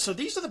So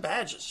these are the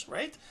badges,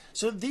 right?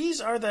 So these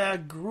are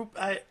the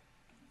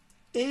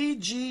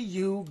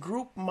AGU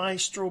Group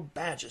Maestro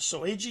badges.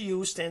 So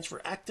AGU stands for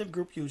Active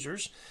Group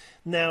Users.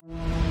 Now,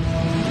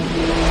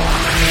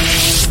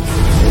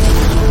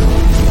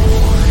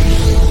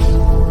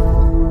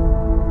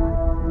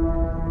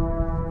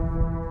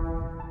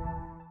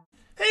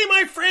 hey,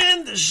 my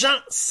friend,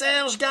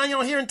 Jean-Serge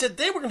Gagnon here, and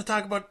today we're going to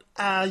talk about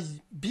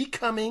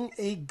becoming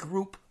a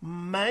Group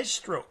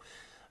Maestro.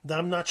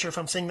 I'm not sure if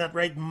I'm saying that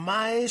right.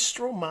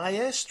 Maestro,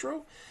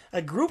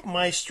 a Group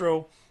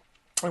Maestro.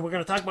 And we're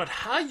going to talk about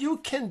how you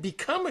can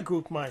become a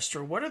Group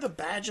Maestro. What are the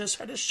badges,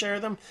 how to share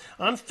them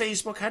on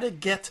Facebook, how to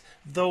get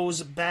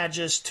those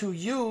badges to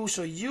you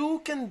so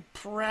you can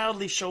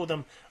proudly show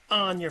them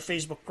on your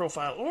Facebook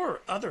profile or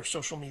other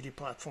social media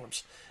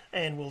platforms.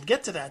 And we'll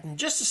get to that in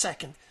just a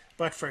second.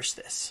 But first,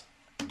 this.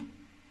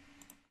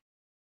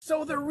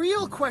 So the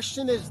real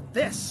question is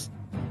this.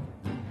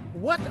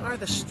 What are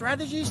the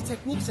strategies,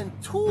 techniques, and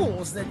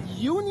tools that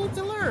you need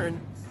to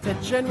learn to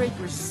generate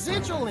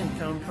residual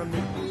income from the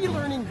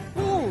e-learning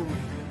boom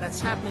that's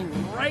happening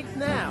right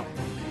now?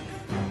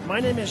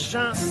 My name is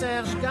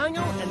Jean-Serge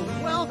Gagnon,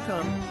 and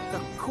welcome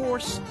to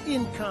Course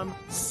Income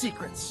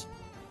Secrets.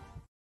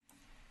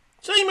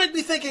 So you might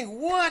be thinking,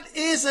 what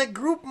is a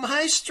Group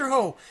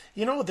Maestro?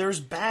 You know, there's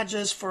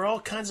badges for all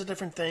kinds of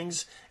different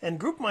things, and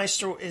Group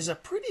Maestro is a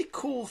pretty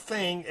cool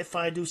thing, if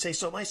I do say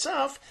so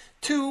myself,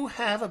 to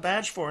have a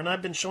badge for. And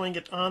I've been showing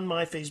it on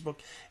my Facebook.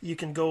 You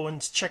can go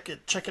and check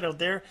it out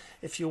there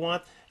if you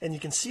want, and you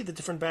can see the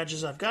different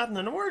badges I've gotten.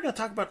 And we're going to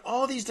talk about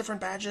all these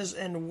different badges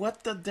and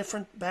what the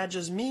different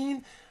badges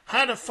mean,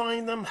 how to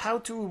find them, how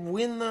to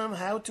win them,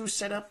 how to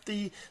set up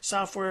the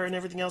software and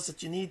everything else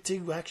that you need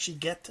to actually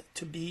get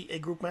to be a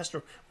Group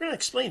Maestro. We're going to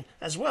explain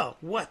as well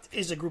what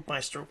is a Group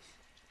Maestro.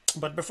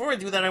 But before I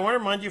do that, I want to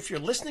remind you, if you're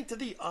listening to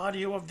the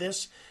audio of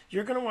this,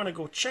 you're going to want to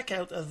go check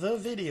out the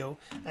video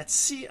at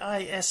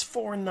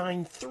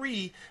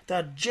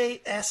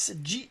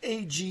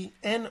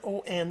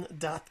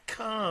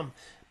cis493.jsgagnon.com.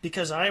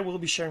 Because I will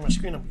be sharing my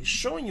screen. I'll be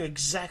showing you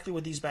exactly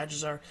what these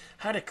badges are,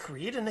 how to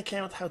create an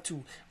account, how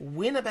to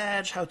win a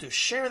badge, how to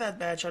share that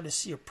badge, how to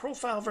see a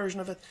profile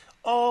version of it,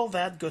 all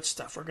that good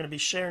stuff. We're going to be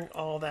sharing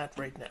all that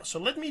right now. So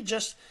let me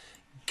just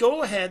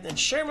go ahead and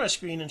share my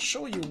screen and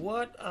show you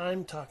what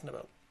I'm talking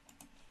about.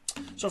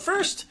 So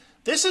first,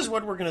 this is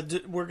what we're going to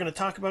do. We're going to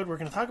talk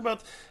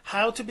about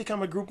how to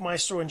become a Group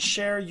Maestro and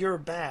share your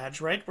badge,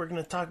 right? We're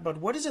going to talk about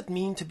what does it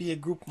mean to be a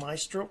Group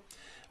Maestro.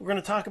 We're going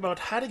to talk about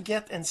how to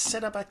get and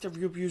set up Active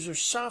Group User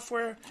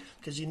software,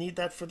 because you need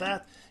that for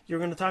that. You're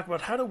going to talk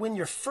about how to win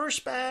your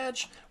first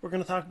badge. We're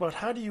going to talk about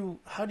how do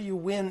you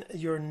win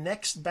your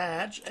next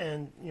badge,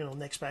 and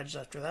next badges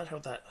after that.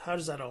 How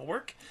does that all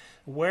work?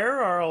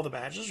 Where are all the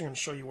badges? We're going to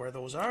show you where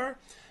those are.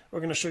 We're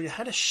going to show you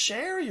how to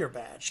share your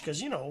badge,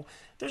 because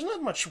there's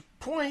not much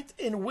point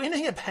in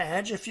winning a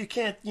badge if you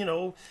can't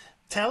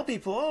tell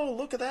people, oh,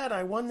 look at that,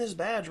 I won this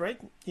badge,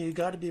 right? You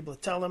got to be able to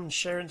tell them and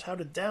share how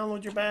to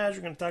download your badge.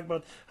 We're going to talk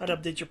about how to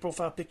update your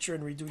profile picture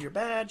and redo your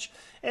badge.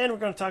 And we're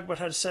going to talk about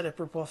how to set up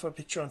your profile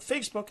picture on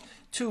Facebook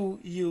to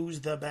use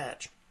the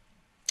badge.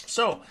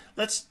 So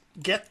let's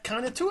get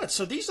kind of to it.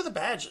 So these are the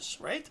badges,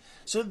 right?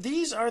 So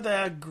these are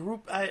the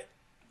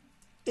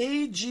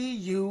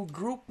AGU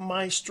Group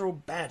Maestro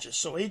badges.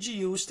 So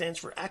AGU stands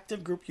for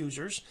Active Group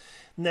Users.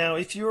 Now,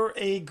 if you're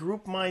a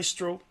Group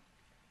Maestro,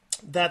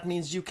 that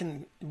means you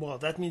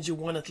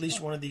won at least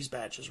one of these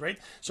badges, right?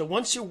 So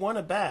once you won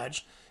a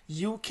badge,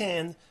 you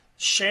can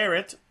share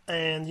it,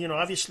 and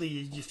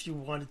obviously if you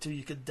wanted to,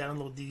 you could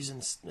download these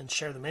and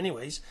share them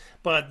anyways.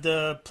 But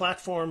the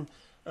platform,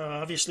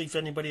 obviously, if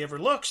anybody ever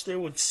looks, they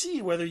would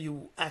see whether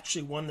you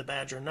actually won the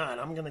badge or not.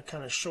 I'm going to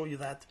kind of show you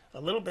that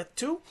a little bit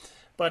too.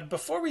 But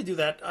before we do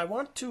that, I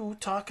want to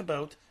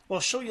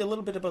show you a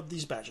little bit about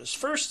these badges.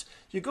 First,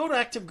 you go to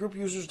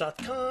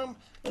activegroupusers.com.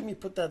 Let me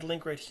put that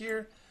link right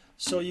here.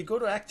 So you go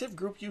to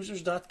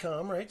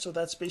activegroupusers.com, right? So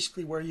that's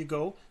basically where you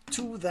go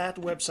to that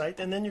website.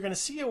 And then you're going to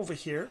see over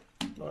here,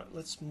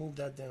 let's move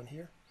that down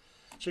here.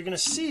 So you're going to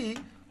see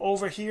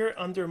over here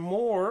under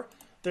more,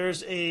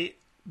 there's a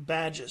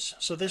badges.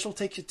 So this will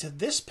take you to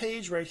this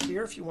page right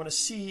here. If you want to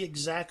see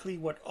exactly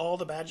what all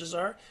the badges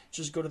are,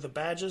 just go to the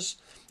badges.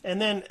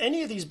 And then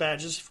any of these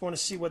badges, if you want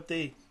to see what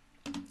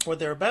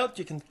they're about,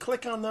 you can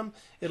click on them.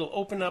 It'll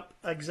open up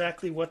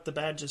exactly what the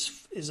badge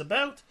is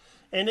about.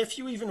 And if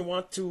you even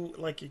want to,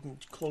 you can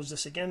close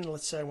this again.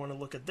 Let's say I want to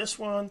look at this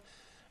one.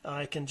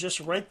 I can just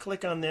right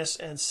click on this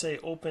and say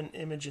open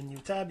image in new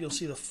tab. You'll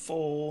see the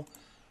full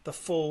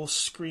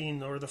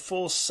screen or the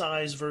full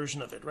size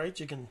version of it, right?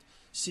 You can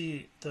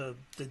see the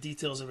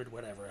details of it,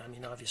 whatever. I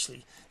mean,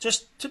 obviously,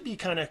 just to be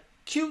kind of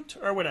cute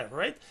or whatever,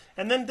 right?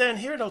 And then down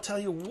here, it'll tell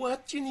you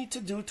what you need to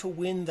do to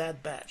win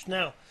that badge.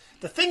 Now,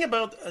 the thing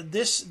about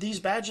these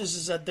badges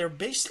is that they're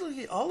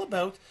basically all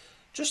about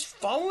just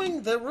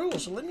following the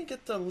rules. So let me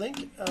get the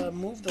link,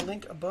 move the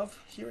link above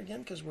here again,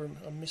 because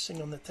I'm missing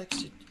on the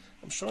text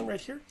I'm showing right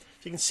here.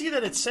 So you can see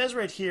that it says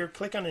right here,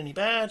 click on any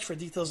badge for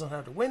details on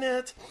how to win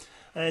it.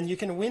 and you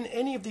can win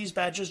any of these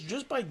badges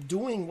just by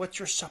doing what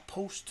you're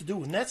supposed to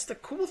do. And that's the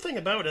cool thing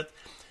about it.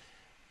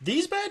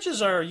 These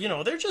badges are,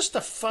 they're just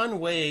a fun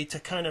way to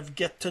kind of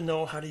get to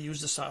know how to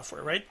use the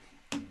software, right?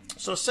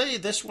 So say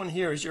this one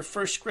here is your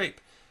first scrape.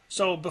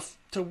 So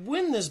to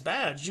win this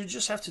badge, you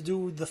just have to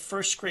do the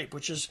first scrape,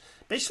 which is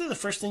basically the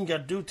first thing you got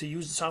to do to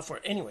use the software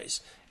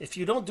anyways. If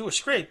you don't do a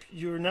scrape,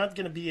 you're not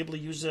going to be able to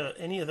use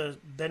any of the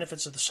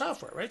benefits of the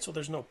software, right? So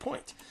there's no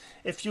point.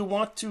 If you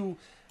want to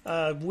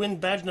win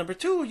badge number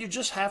 2, you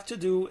just have to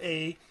do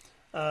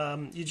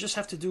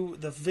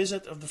the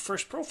visit of the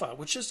first profile,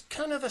 which is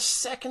kind of the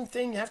second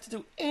thing you have to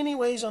do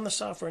anyways on the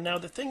software. Now,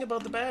 the thing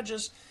about the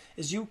badges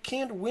is you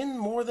can't win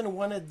more than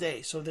one a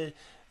day. So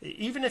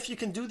even if you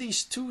can do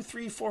these 2,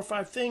 3, 4,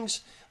 5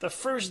 things, the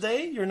first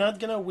day, you're not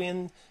going to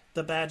win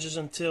the badges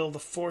until the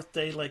 4th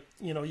day. Like,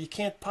 you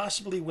can't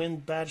possibly win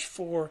badge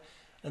 4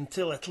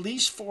 until at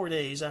least 4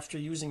 days after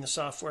using the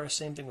software.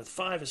 Same thing with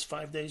 5 is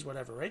 5 days,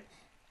 whatever, right?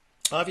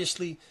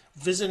 Obviously,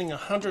 visiting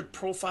 100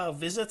 profile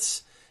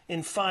visits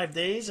in 5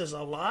 days is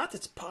a lot.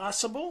 It's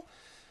possible.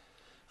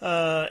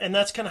 And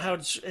that's kind of how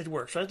it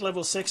works, right?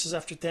 Level 6 is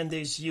after 10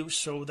 days use,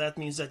 so that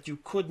means that you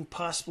couldn't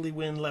possibly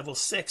win level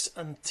 6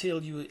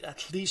 until you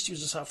at least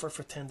use the software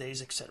for 10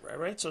 days, etc.,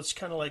 right? So it's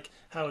kind of like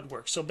how it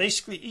works. So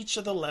basically, each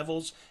of the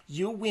levels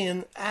you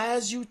win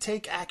as you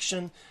take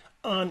action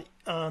on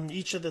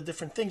each of the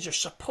different things you're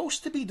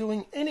supposed to be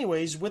doing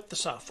anyways with the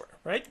software,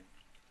 right?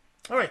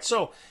 All right,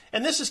 so,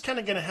 and this is kind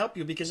of going to help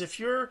you, because if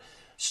you're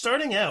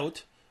starting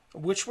out,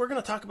 which we're going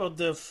to talk about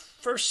the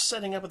first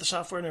setting up of the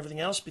software and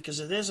everything else, because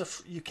it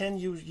is you can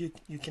get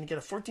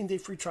a 14-day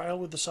free trial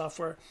with the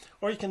software,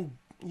 or you can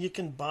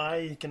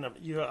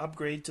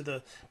upgrade to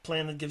the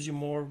plan that gives you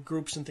more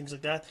groups and things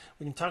like that.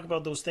 We can talk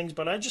about those things,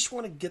 but I just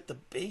want to get the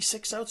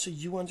basics out so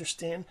you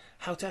understand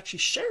how to actually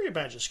share your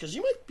badges, because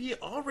you might be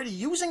already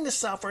using this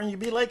software and you'd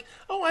be like,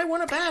 oh, I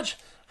want a badge.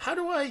 How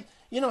do I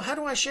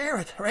share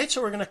it, right?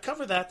 So we're going to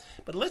cover that,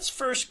 but let's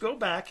first go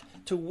back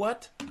to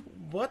what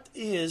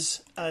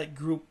is a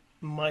Group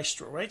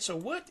Maestro, right? So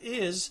what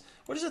does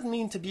it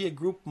mean to be a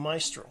Group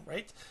Maestro,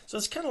 right? So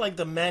it's kind of like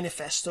the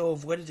manifesto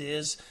of what it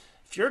is.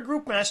 If you're a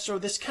Group Maestro,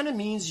 this kind of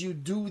means you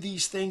do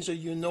these things, or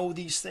you know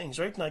these things,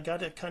 right? And I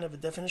got a kind of a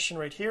definition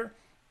right here.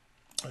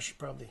 I should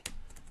probably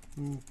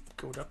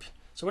go it up.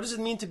 So what does it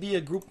mean to be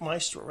a Group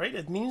Maestro, right?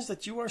 It means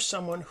that you are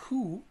someone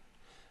who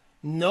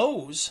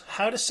knows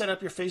how to set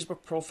up your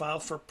Facebook profile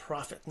for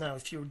profit. Now,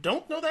 if you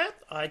don't know that,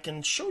 I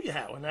can show you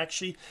how. And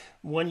actually,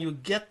 when you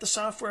get the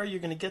software, you're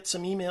going to get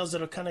some emails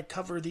that'll kind of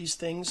cover these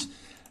things.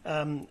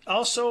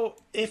 Also,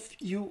 if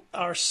you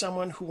are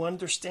someone who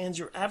understands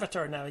your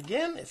avatar. Now,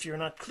 again, if you're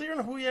not clear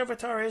on who your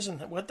avatar is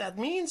and what that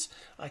means,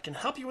 I can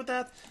help you with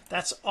that.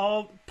 That's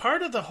all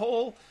part of the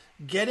whole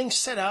getting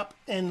set up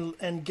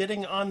and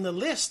getting on the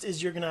list.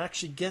 Is you're going to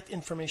actually get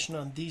information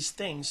on these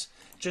things,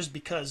 just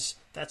because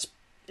that's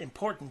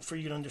important for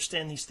you to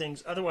understand these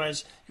things.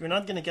 Otherwise, you're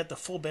not going to get the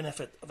full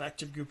benefit of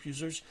active group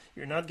users.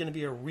 You're not going to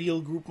be a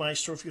real Group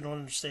Maestro if you don't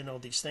understand all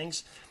these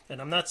things.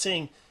 And I'm not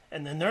saying,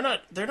 and then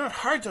they're not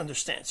hard to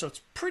understand. So it's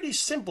pretty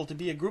simple to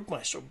be a Group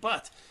Maestro,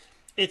 but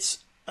it's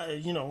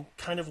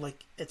kind of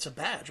like it's a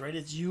badge, right?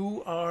 It's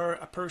you are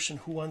a person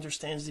who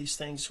understands these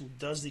things, who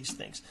does these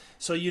things.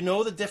 So you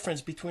know the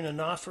difference between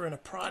an offer and a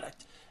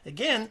product.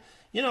 Again,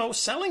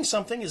 selling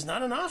something is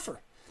not an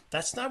offer.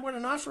 That's not what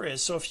an offer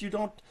is. So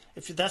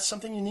if that's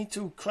something you need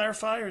to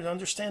clarify or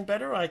understand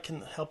better, I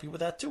can help you with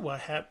that too.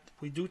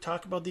 We do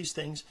talk about these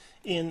things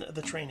in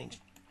the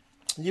trainings.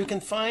 You can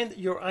find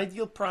your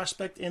ideal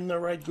prospect in the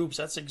right groups.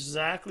 That's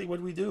exactly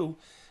what we do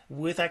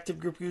with active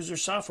group user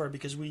software,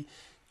 because we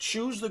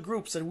choose the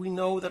groups that we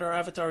know that our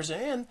avatars are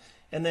in,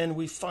 and then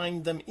we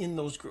find them in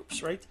those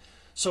groups, right?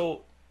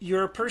 So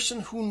you're a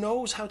person who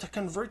knows how to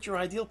convert your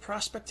ideal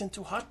prospect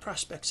into hot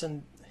prospects,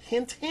 and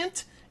hint,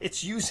 hint,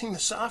 it's using the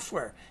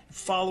software,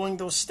 following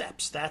those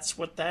steps. That's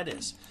what that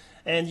is.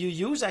 And you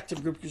use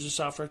active group user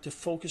software to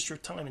focus your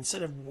time.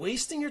 Instead of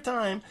wasting your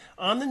time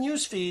on the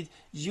news feed,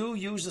 you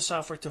use the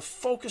software to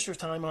focus your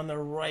time on the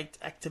right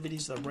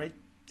activities, the right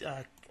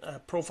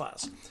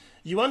profiles.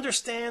 You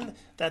understand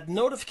that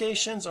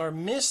notifications are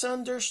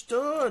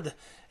misunderstood.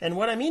 And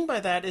what I mean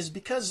by that is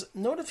because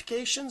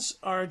notifications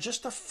are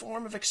just a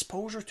form of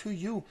exposure to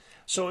you.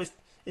 So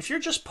if you're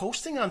just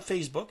posting on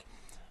Facebook,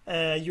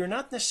 you're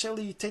not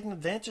necessarily taking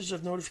advantage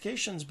of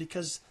notifications,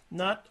 because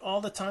not all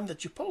the time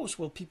that you post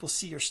will people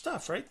see your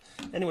stuff, right?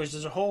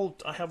 Anyways,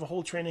 I have a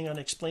whole training on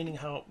explaining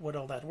what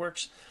all that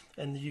works,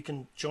 and you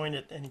can join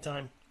it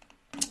anytime.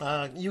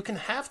 You can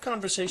have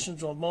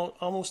conversations with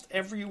almost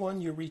everyone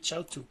you reach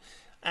out to.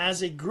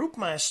 As a Group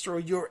Maestro,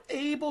 you're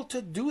able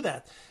to do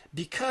that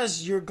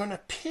because you're going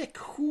to pick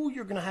who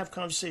you're going to have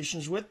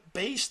conversations with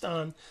based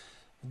on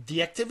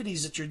the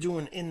activities that you're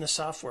doing in the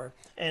software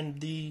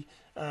and the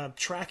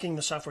tracking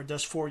the software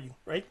does for you,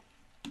 right?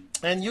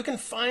 And you can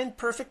find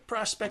perfect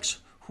prospects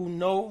who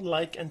know,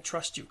 like, and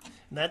trust you.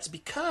 And that's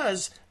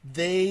because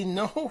they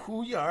know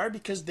who you are,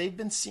 because they've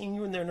been seeing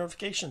you in their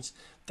notifications.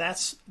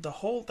 That's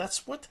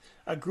what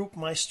a Group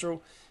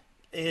Maestro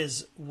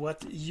is,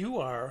 what you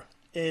are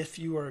if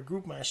you are a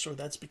Group Maestro,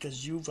 that's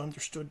because you've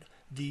understood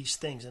these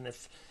things. And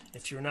if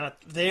you're not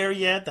there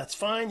yet, that's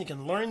fine. You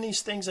can learn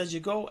these things as you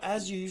go,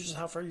 as you use the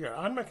software. You're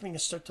automatically going to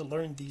start to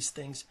learn these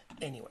things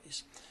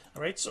anyways.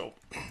 All right, so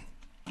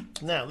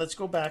now let's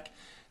go back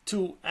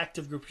to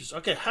active group users.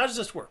 Okay, how does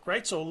this work,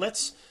 right? So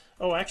let's,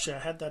 oh, actually I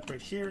had that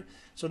right here.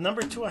 So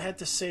number 2, I had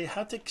to say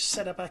how to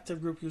set up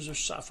active group user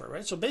software,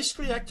 right? So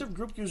basically active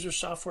group user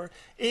software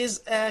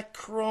is a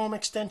Chrome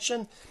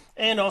extension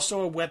and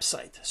also a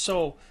website.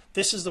 So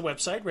this is the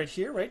website right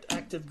here, right?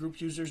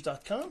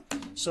 activegroupusers.com.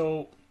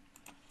 So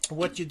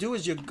what you do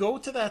is you go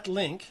to that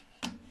link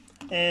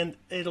and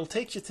it'll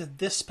take you to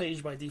this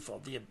page by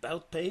default, the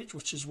about page,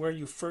 which is where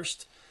you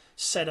first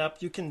set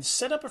up. You can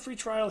set up a free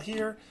trial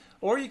here,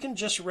 or you can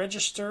just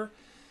register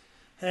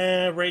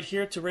right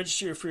here to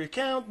register your free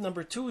account.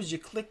 Number 2 is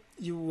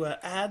you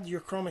add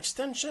your Chrome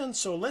extension.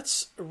 So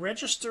let's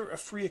register a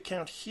free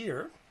account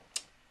here.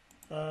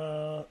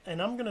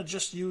 And I'm going to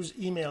just use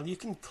email. You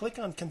can click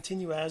on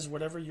continue as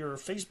whatever your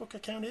Facebook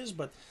account is,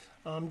 but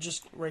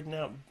just right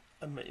now,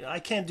 I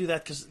can't do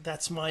that because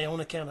that's my own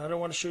account. I don't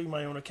want to show you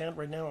my own account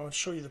right now. I want to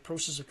show you the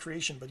process of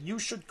creation, but you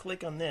should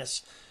click on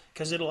this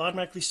because it'll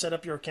automatically set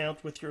up your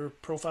account with your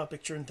profile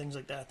picture and things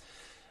like that.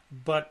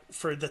 But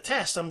for the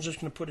test, I'm just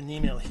going to put an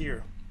email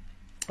here.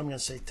 I'm going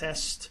to say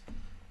test.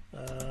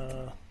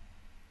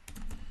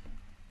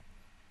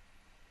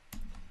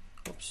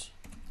 Oops.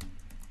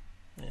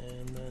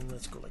 And then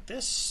let's go like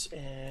this.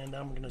 And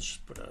I'm going to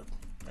just put a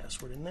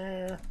password in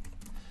there.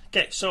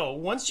 Okay, so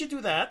once you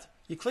do that,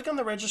 you click on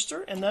the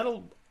register, and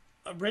that'll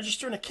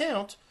register an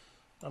account.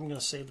 I'm going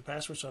to save the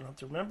password so I don't have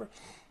to remember.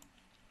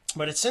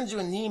 But it sends you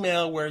an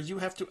email where you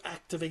have to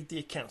activate the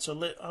account.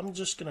 So I'm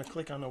just going to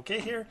click on OK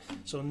here.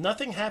 So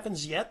nothing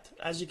happens yet.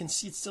 As you can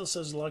see, it still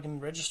says login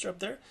and register up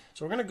there.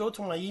 So we're going to go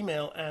to my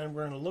email, and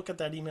we're going to look at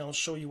that email and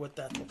show you what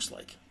that looks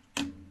like.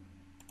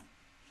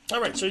 All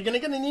right, so you're going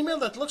to get an email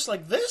that looks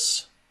like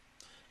this.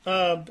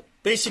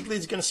 Basically,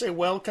 it's going to say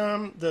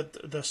welcome.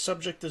 The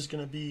subject is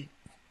going to be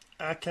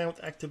account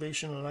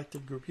activation on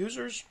active group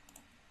users.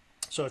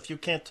 So if you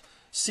can't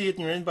see it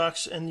in your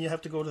inbox and you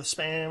have to go to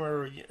spam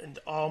or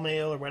all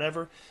mail or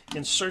whatever, you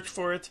can search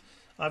for it.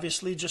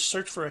 Obviously, just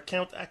search for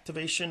account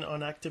activation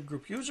on active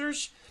group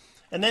users.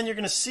 And then you're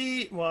going to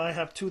see, well, I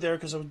have 2 there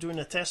because I was doing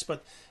a test,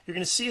 but you're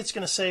going to see it's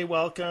going to say,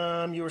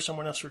 welcome, you or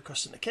someone else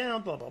requested an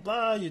account, blah, blah,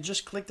 blah. You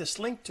just click this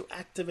link to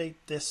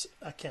activate this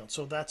account.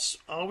 So that's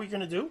all we're going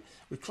to do.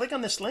 We click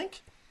on this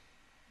link.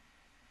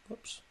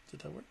 Whoops, did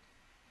that work?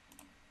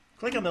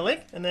 Click on the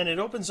link, and then it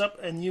opens up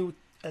a new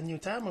tab.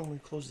 I'm going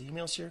to close the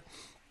emails here.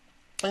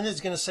 And it's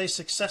going to say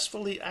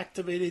successfully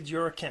activated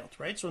your account,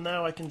 right? So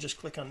now I can just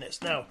click on this.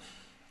 Now,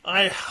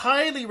 I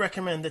highly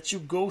recommend that you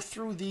go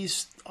through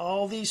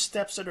all these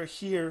steps that are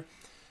here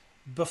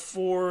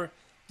before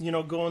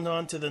going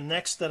on to the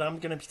next that I'm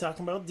going to be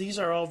talking about. These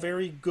are all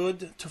very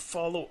good to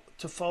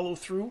follow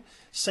through.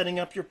 Setting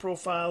up your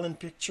profile and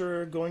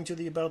picture, going to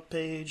the about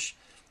page,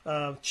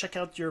 check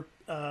out your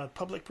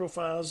public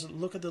profiles,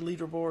 look at the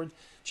leaderboard,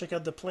 check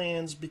out the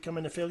plans, become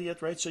an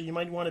affiliate, right? So you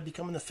might want to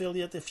become an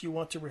affiliate if you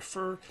want to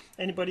refer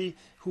anybody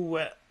who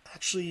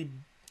actually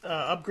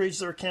upgrades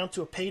their account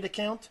to a paid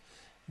account.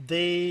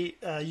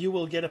 You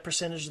will get a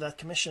percentage of that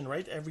commission,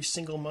 right? Every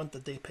single month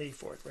that they pay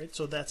for it, right?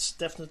 So that's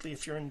definitely,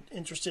 if you're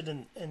interested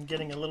in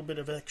getting a little bit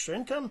of extra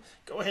income,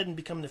 go ahead and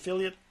become an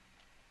affiliate.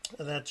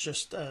 That's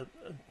just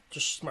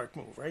smart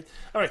move, right?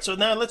 All right, so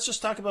now let's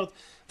just talk about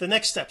the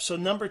next step. So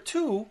number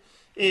 2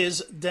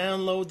 is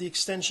download the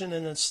extension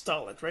and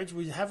install it, right?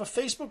 We have a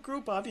Facebook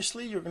group.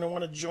 Obviously, you're going to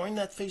want to join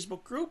that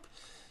Facebook group.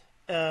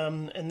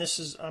 And this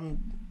is,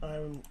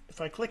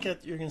 if I click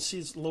it, you're going to see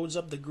it loads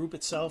up the group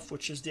itself,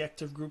 which is the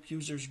active group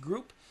users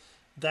group.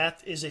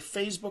 That is a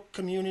Facebook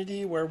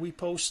community where we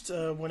post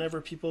whenever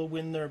people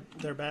win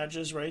their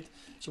badges, right?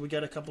 So we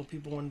got a couple of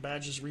people win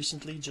badges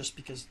recently, just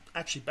because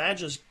actually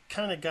badges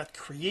kind of got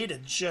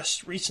created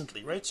just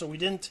recently, right? So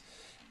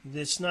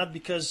it's not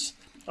because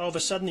all of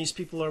a sudden these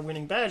people are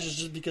winning badges,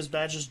 just because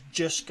badges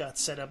just got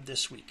set up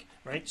this week,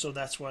 right? So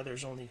that's why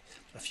there's only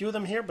a few of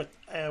them here. But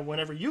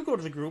whenever you go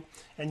to the group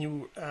and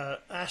you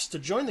ask to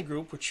join the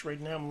group, which right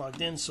now I'm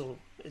logged in, so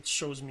it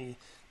shows me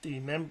the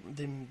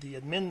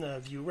admin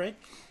view, right?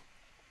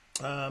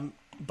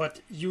 But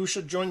you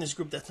should join this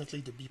group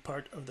definitely to be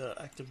part of the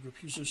active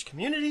group users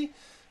community.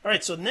 All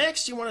right, so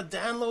next you want to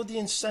download the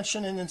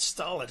extension and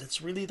install it.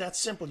 It's really that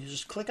simple. You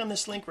just click on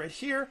this link right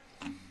here,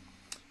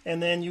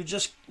 and then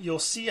you'll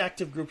see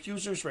active group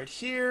users right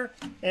here,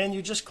 and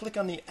you just click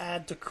on the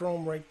add to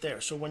Chrome right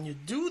there. So when you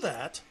do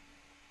that,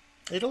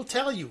 it'll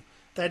tell you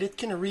that it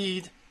can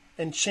read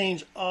and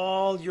change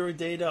all your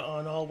data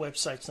on all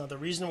websites. Now the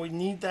reason we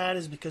need that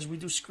is because we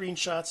do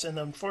screenshots, and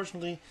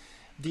unfortunately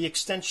the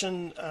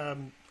extension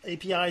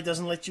API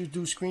doesn't let you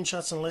do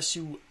screenshots unless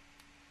you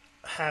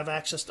have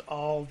access to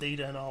all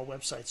data and all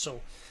websites. So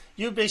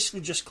you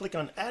basically just click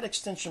on add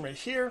extension right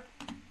here.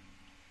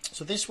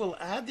 So this will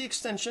add the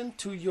extension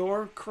to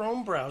your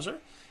Chrome browser.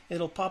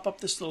 It'll pop up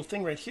this little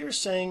thing right here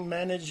saying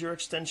manage your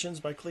extensions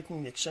by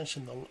clicking the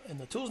extension in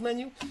the tools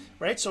menu,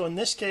 right? So in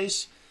this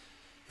case,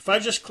 if I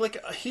just click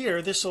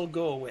here, this will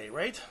go away,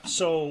 right?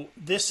 So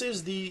this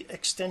is the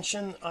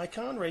extension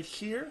icon right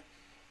here.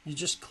 You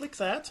just click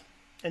that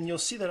and you'll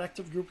see that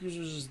active group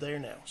users is there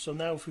now. So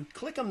now if we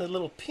click on the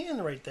little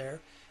pin right there,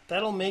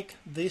 that'll make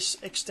this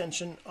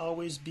extension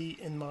always be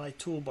in my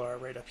toolbar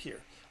right up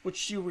here,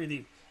 which you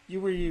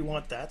really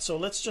want that. So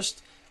let's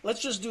just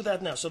do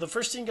that now. So the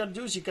first thing you got to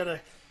do is you got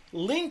to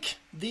link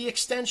the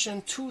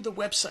extension to the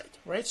website,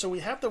 right? So we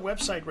have the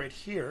website right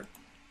here.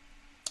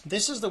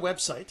 This is the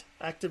website,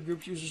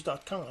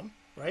 activegroupusers.com,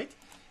 right?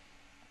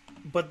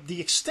 But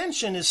the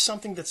extension is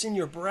something that's in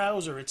your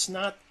browser. It's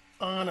not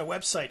on a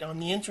website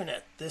on the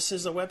internet. This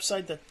is a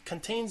website that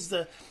contains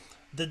the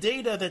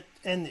data that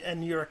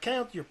and your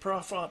account, your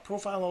profile,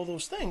 all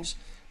those things.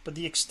 But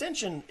the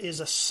extension is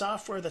a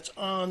software that's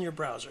on your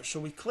browser. So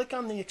we click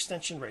on the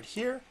extension right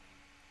here.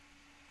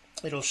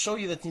 It'll show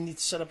you that you need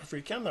to set up a free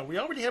account. Now we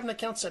already have an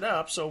account set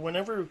up, so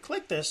whenever we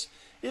click this,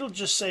 it'll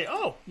just say,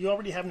 oh, you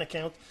already have an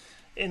account,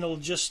 and it'll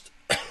just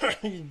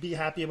be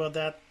happy about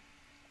that.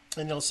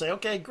 And it'll say,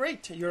 okay,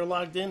 great, you're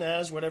logged in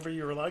as whatever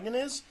your login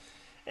is.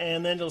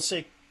 And then it'll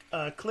say,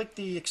 click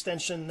the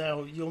extension.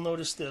 Now you'll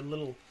notice the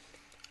little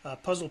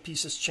puzzle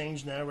pieces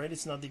change now, right?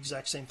 It's not the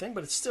exact same thing,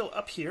 but it's still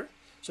up here.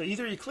 So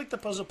either you click the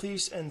puzzle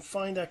piece and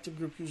find active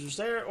group users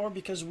there, or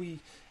because we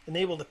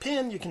enable the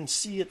pin, you can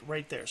see it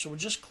right there. So we'll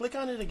just click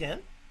on it again.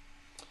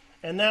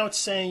 And now it's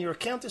saying your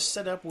account is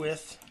set up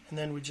with, and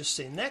then we just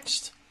say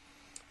next.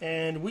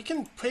 And we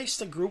can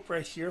paste a group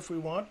right here if we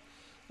want.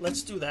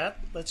 Let's do that.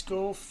 Let's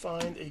go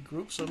find a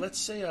group. So let's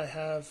say I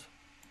have,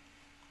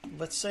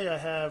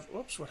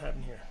 oops, what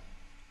happened here?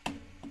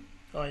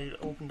 Oh, I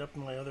opened up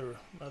my other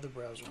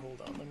browser.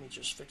 Hold on, let me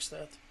just fix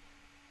that.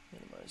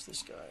 Minimize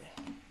this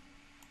guy.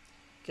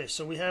 Okay,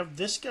 so we have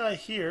this guy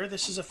here.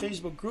 This is a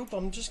Facebook group.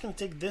 I'm just going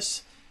to take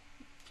this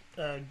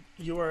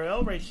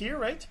URL right here,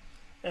 right?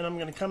 And I'm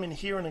going to come in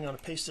here and I'm going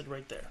to paste it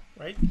right there,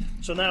 right?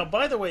 So now,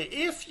 by the way,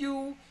 if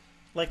you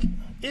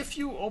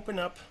open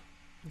up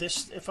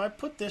this, if I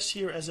put this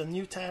here as a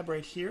new tab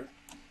right here,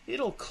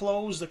 it'll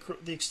close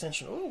the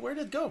extension. Oh, where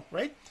did it go,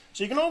 right?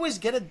 So you can always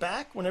get it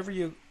back whenever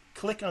you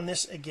click on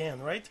this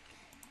again, right?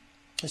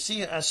 You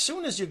see, as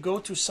soon as you go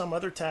to some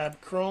other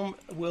tab, Chrome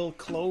will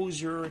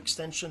close your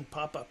extension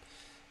pop-up.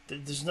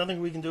 There's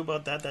nothing we can do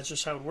about that. That's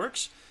just how it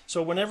works.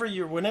 So whenever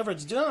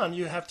it's done,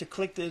 you have to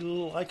click the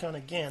little icon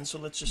again. So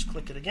let's just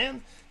click it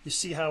again. You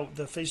see how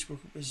the Facebook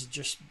is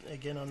just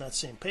again on that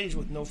same page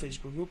with no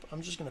Facebook group.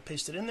 I'm just going to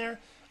paste it in there.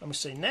 I'm going to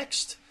say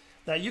next.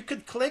 Now you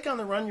could click on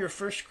the run your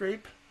first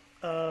scrape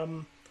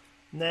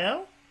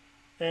now.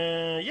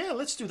 Yeah,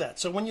 let's do that.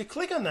 So when you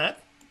click on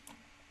that,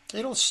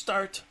 it'll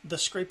start the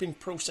scraping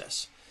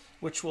process,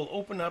 which will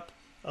open up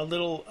a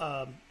little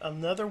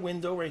another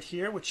window right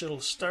here, which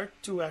it'll start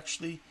to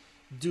actually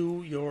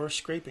do your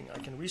scraping. I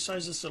can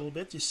resize this a little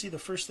bit. You see the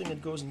first thing it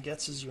goes and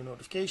gets is your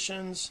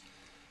notifications,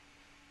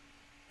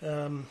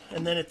 and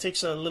then it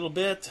takes a little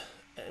bit,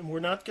 and we're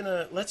not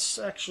gonna, let's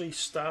actually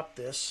stop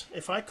this.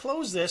 If I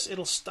close this,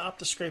 it'll stop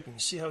the scraping. You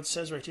see how it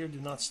says right here, do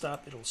not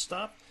stop, it'll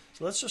stop.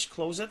 So let's just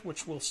close it,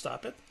 which will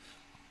stop it,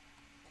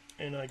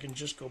 and I can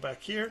just go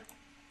back here,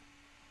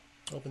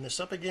 open this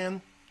up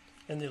again,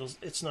 and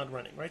it's not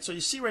running, right? So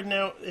you see right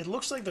now, it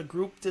looks like the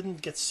group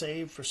didn't get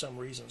saved for some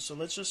reason. So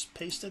let's just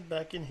paste it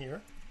back in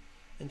here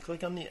and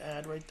click on the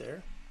add right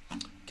there.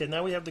 Okay,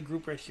 now we have the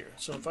group right here.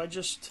 So if I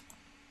just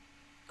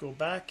go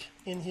back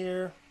in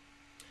here,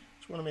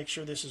 just want to make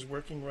sure this is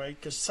working right,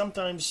 because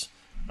sometimes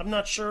I'm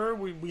not sure.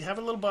 We have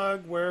a little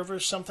bug wherever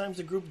sometimes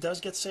the group does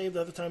get saved,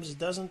 other times it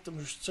doesn't, and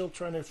we're still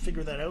trying to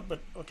figure that out.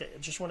 But okay, I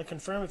just want to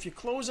confirm, if you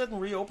close it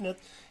and reopen it,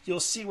 you'll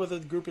see whether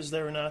the group is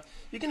there or not.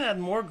 You can add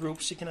more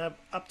groups. You can have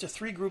up to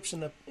 3 groups in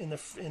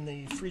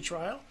the free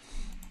trial,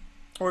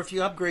 or if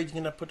you upgrade,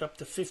 you can put up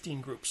to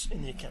 15 groups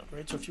in the account,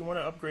 right? So if you want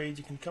to upgrade,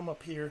 you can come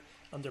up here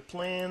under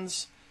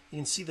plans. You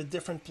can see the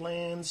different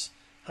plans,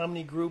 how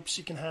many groups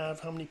you can have,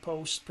 how many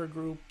posts per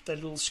group that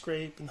it'll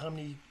scrape, and how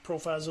many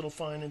profiles it'll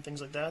find, and things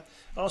like that.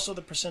 Also,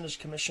 the percentage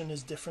commission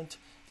is different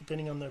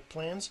depending on their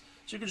plans.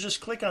 So you can just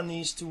click on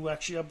these to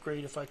actually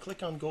upgrade. If I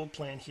click on Gold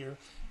Plan here,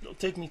 it'll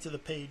take me to the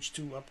page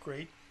to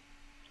upgrade,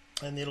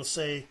 and it'll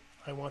say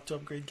I want to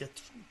upgrade, get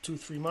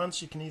 2-3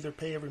 months. You can either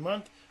pay every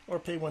month or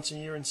pay once a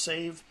year and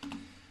save.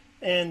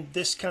 And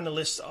this kind of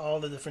lists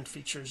all the different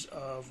features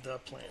of the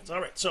plans.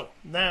 All right, so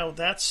now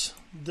that's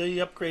the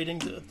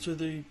upgrading to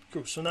the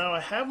group. So now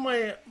I have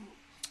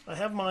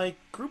my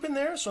group in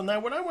there. So now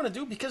what I want to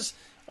do, because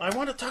I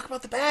want to talk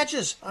about the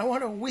badges, I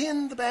want to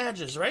win the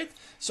badges, right?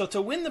 So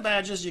to win the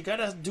badges, you got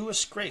to do a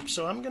scrape.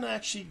 So I'm going to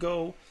actually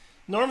go.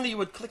 Normally you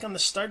would click on the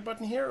start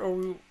button here,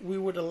 or we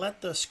would have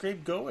let the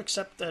scrape go,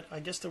 except that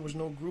I guess there was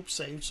no group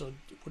saved, so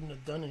it wouldn't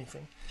have done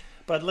anything.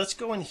 But let's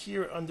go in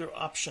here under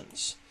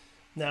options.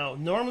 Now,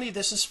 normally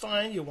this is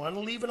fine. You want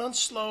to leave it on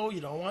slow. You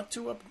don't want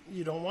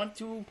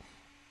to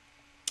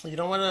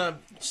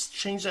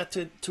change that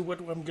to what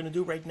I'm going to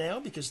do right now,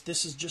 because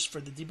this is just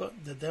for the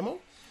demo.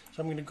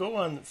 So I'm going to go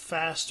on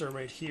faster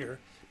right here.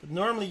 But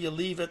normally you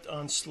leave it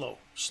on slow.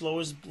 Slow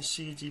is, you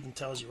see, it even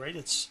tells you, right?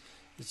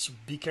 It's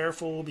be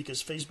careful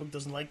because Facebook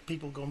doesn't like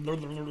people going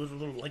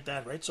like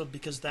that, right? So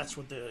because that's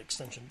what the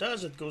extension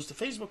does, it goes to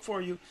Facebook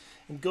for you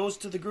and goes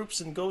to the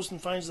groups and goes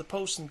and finds the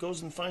posts and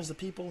goes and finds the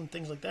people and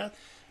things like that.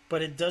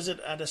 But it does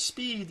it at a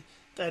speed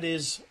that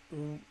is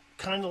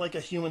kind of like a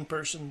human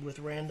person with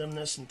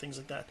randomness and things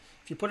like that.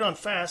 If you put it on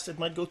fast, it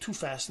might go too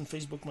fast and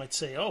Facebook might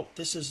say, oh,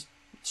 this is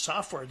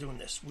software doing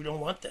this. We don't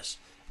want this.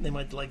 And they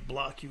might like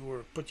block you or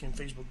put you in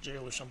Facebook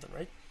jail or something,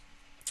 right?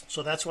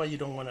 So that's why you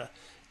don't want to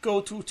go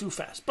too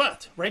fast.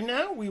 But right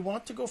now we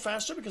want to go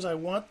faster because I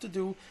want to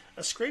do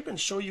a scrape and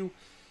show you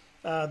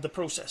the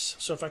process.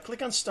 So if I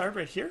click on start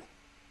right here,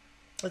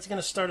 it's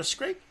going to start a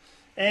scrape,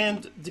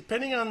 and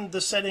depending on the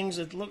settings,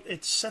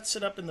 it sets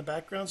it up in the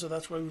background, so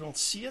that's why we don't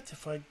see it.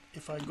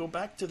 If I go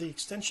back to the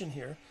extension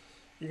here,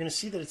 you're going to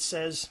see that it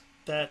says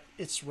that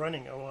it's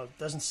running. Oh, well, it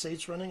doesn't say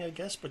it's running, I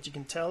guess, but you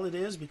can tell it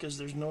is because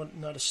there's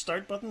not a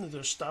start button, there's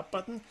a stop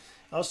button.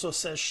 It also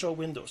says show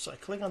window. So I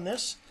click on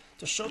this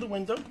to show the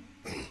window.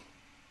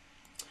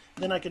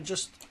 Then I can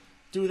just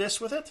do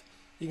this with it.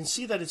 You can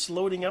see that it's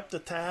loading up the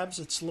tabs.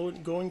 It's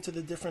going to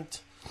the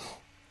different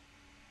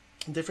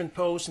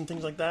posts and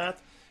things like that.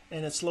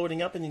 And it's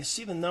loading up, and you can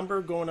see the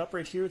number going up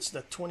right here. It's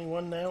at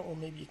 21 now. Or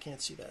maybe you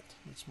can't see that.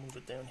 Let's move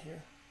it down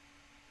here.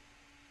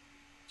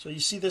 So you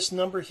see this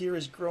number here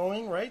is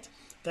growing, right?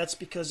 That's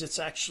because it's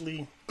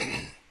actually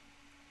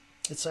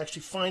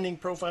finding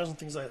profiles and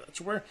things like that.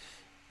 So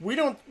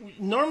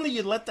normally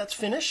you let that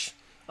finish.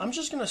 I'm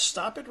just going to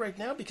stop it right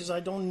now because I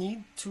don't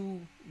need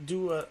to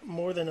do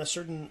more than a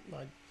certain,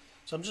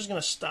 so I'm just going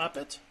to stop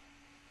it.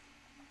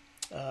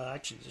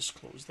 Actually, just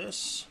close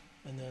this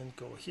and then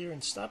go here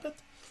and stop it.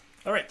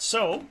 All right,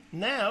 so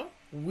now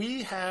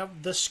we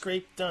have the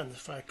scrape done.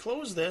 If I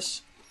close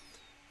this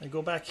and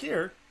go back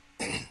here,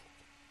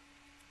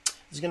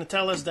 it's going to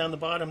tell us down the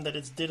bottom that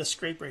it did a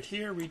scrape right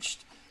here,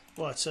 reached,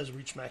 well, it says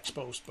reach max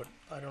post, but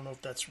I don't know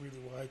if that's really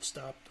why it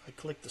stopped. I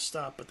clicked the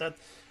stop, but that,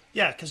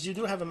 yeah, because you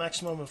do have a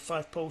maximum of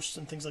 5 posts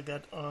and things like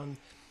that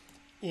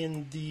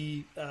in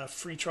the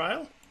free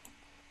trial.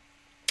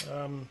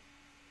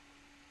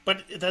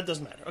 But that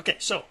doesn't matter. Okay,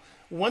 so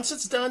once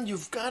it's done,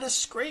 you've got a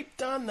scrape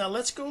done. Now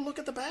let's go look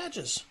at the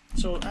badges.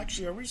 So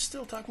actually, are we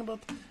still talking about?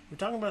 We're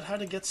talking about how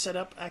to get set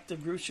up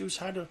active group use,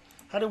 how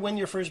to win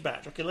your first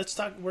badge. Okay, let's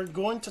talk. We're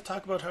going to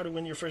talk about how to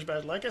win your first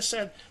badge. Like I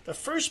said, the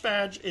first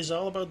badge is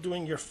all about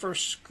doing your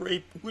first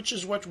scrape, which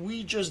is what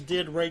we just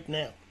did right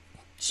now.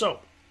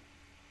 So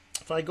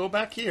if I go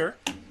back here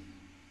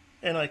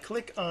and I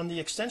click on the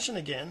extension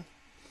again,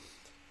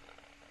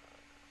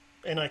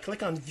 and I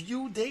click on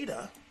view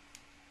data,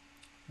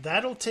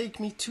 that'll take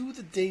me to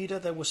the data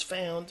that was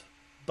found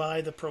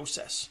by the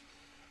process.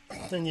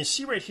 And you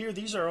see right here,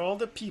 these are all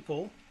the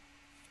people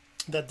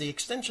that the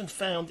extension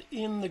found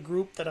in the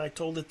group that I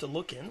told it to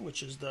look in,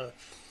 which is the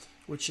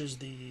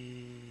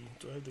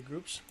do I have the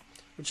groups?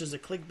 Which is the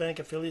ClickBank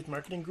Affiliate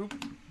Marketing Group,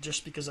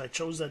 just because I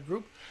chose that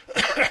group.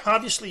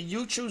 Obviously,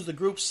 you choose the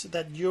groups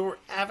that your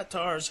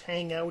avatars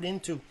hang out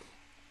into.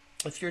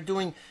 If you're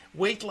doing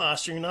weight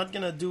loss, you're not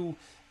going to do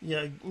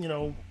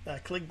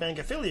ClickBank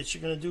affiliates.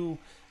 You're going to do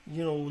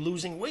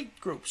losing weight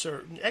groups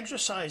or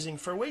exercising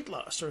for weight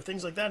loss or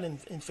things like that in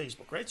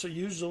Facebook, right? So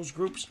use those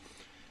groups.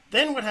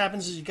 Then what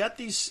happens is you got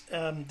these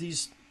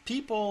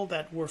people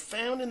that were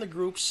found in the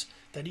groups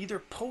that either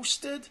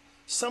posted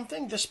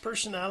something. This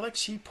person,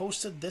 Alex, he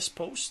posted this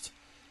post,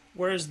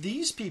 whereas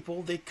these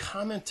people, they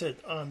commented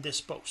on this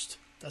post.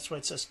 That's why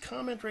it says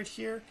comment right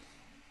here.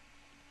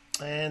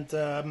 And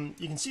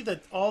you can see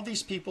that all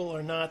these people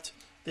are not,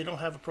 they don't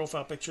have a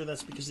profile picture.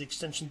 That's because the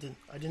extension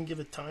I didn't give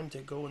it time to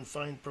go and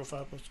find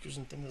profile pictures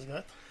and things like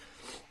that.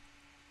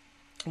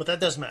 But that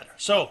doesn't matter.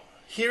 So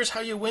here's how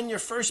you win your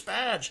first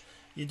badge.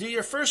 You do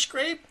your first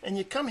scrape and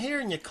you come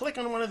here and you click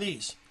on one of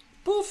these.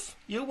 Poof,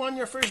 you won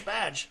your first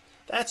badge.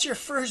 That's your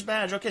first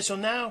badge. Okay, so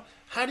now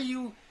how do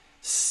you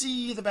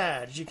see the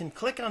badge? You can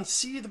click on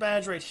see the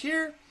badge right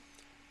here.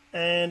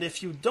 And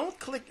if you don't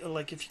click,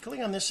 like if you click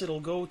on this, it'll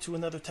go to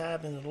another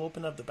tab and it'll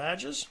open up the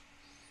badges.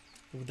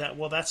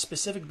 That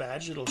specific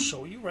badge, it'll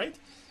show you, right?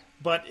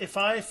 But if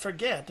I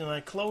forget and I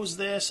close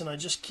this and I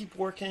just keep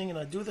working and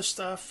I do the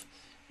stuff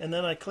and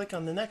then I click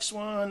on the next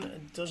one,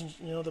 it doesn't,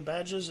 the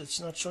badges, it's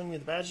not showing me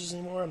the badges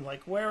anymore. I'm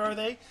like, where are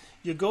they?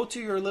 You go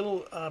to your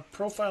little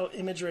profile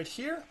image right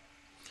here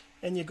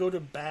and you go to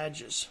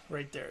badges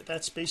right there.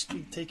 That's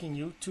basically taking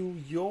you to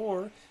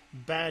your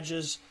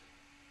badges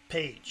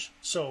page.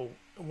 So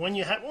when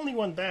you have only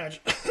one badge,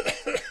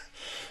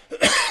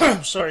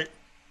 sorry,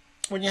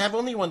 when you have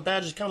only one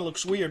badge, it kind of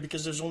looks weird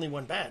because there's only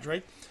one badge,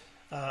 right?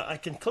 I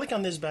can click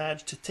on this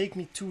badge to take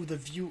me to the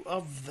view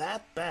of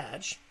that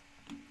badge.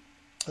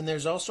 And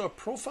there's also a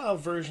profile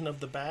version of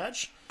the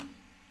badge.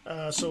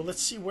 So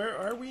let's see, where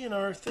are we in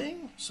our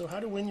thing? So how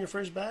to win your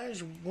first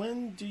badge?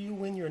 When do you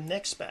win your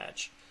next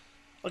badge?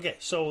 Okay,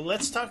 so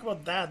let's talk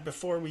about that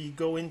before we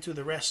go into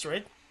the rest,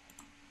 right?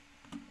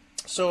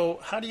 So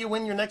how do you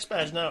win your next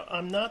badge? Now,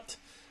 I'm not...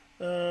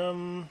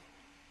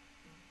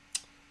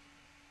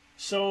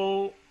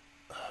 so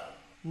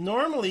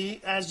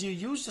normally, as you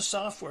use the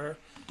software,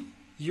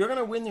 you're going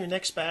to win your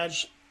next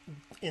badge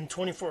in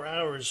 24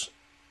 hours,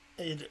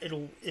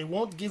 it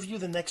won't give you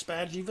the next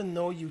badge, even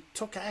though you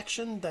took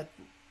action that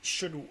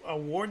should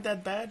award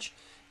that badge.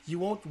 You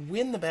won't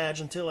win the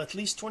badge until at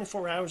least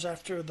 24 hours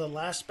after the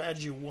last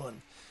badge you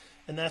won.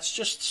 And that's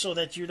just so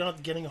that you're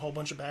not getting a whole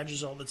bunch of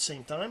badges all at the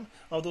same time.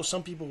 Although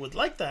some people would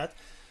like that,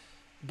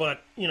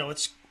 but you know,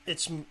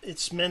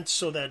 it's meant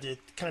so that it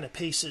kind of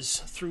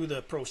paces through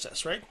the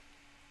process, right?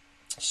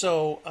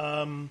 So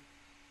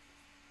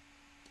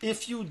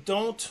if you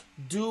don't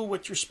do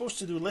what you're supposed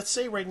to do, let's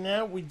say right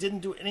now we didn't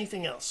do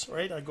anything else,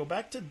 right? I go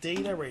back to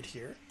data right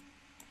here.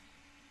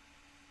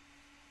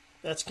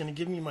 That's going to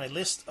give me my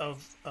list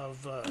of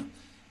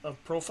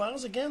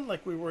profiles again,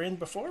 like we were in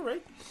before,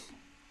 right?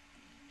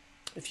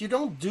 If you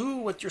don't do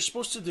what you're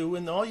supposed to do,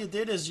 and all you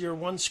did is your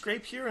one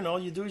scrape here, and all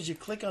you do is you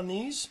click on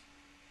these,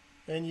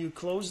 and you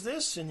close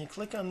this, and you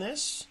click on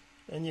this,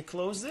 and you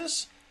close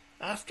this,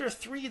 after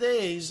 3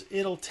 days,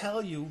 it'll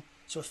tell you,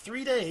 so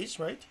 3 days,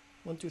 right?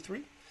 1, 2,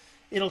 3.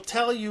 It'll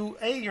tell you,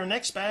 hey, your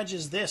next badge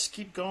is this.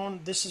 Keep going.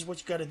 This is what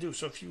you got to do.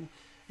 So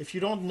if you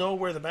don't know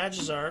where the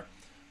badges are,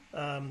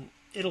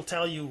 it'll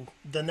tell you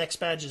the next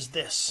badge is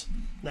this.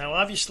 Now,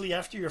 obviously,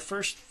 after your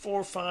first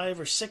 4, 5,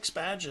 or 6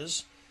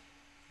 badges,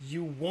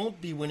 you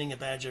won't be winning a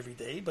badge every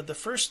day. But the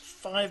first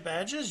 5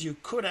 badges, you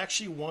could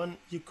actually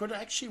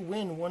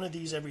win one of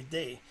these every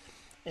day,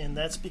 and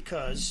that's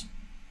because.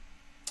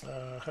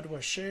 How do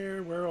I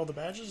share? Where are all the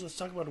badges? Let's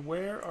talk about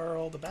where are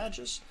all the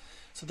badges.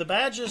 So the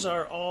badges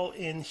are all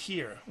in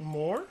here.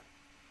 More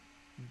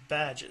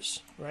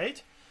badges,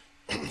 right?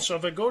 So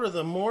if I go to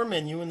the more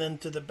menu and then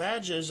to the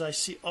badges, I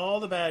see all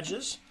the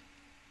badges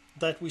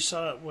that we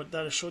saw,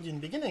 that I showed you in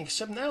the beginning,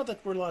 except now that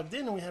we're logged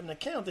in and we have an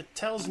account, it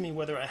tells me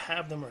whether I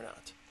have them or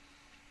not,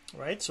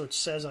 right? So it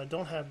says I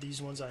don't have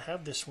these ones, I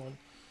have this one,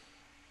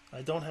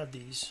 I don't have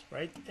these,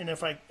 right? And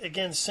if I,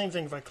 again, same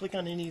thing, if I click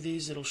on any of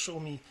these, it'll show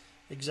me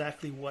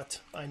exactly what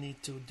I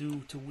need to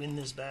do to win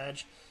this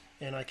badge,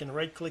 and I can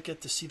right click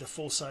it to see the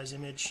full size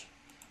image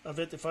of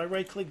it. If I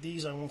right click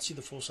these, I won't see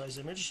the full size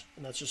image,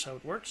 and that's just how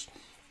it works.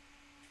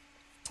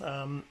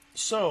 And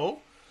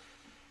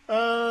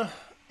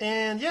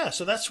yeah,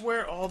 so that's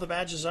where all the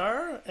badges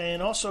are.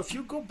 And also, if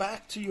you go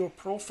back to your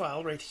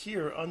profile right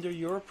here, under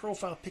your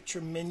profile picture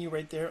menu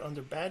right there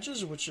under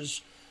badges, which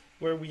is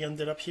where we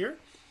ended up here,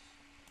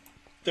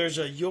 there's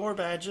a your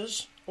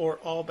badges or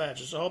all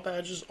badges. All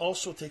badges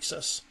also takes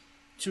us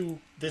to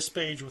this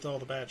page with all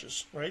the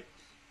badges, right?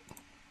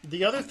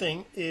 The other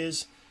thing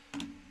is,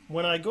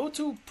 when I go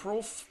to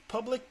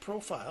public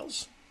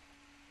profiles,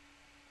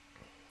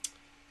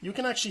 you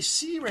can actually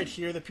see right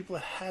here that people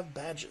have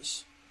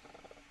badges,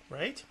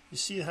 right? You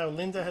see how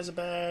Linda has a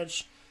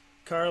badge,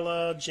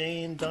 Carla,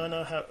 Jane,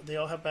 Donna, they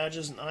all have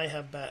badges, and I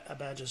have a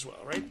badge as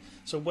well, right?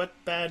 So what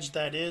badge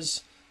that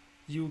is,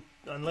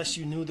 unless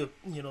you knew the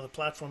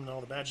platform and all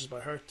the badges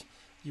by heart,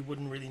 you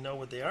wouldn't really know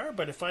what they are.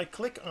 But if I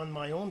click on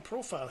my own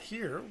profile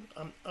here,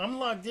 I'm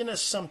logged in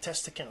as some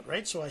test account,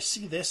 right? So I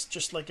see this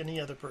just like any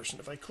other person.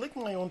 If I click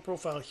my own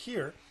profile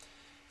here,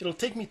 it'll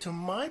take me to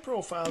my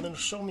profile and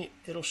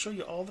it'll show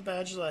you all the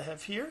badges I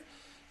have here.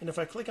 And if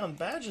I click on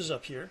badges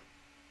up here,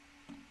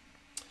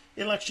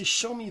 it'll actually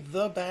show me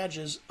the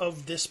badges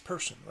of this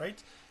person,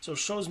 right? So it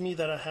shows me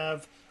that I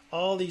have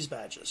all these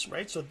badges,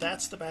 right? So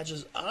that's the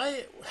badges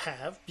I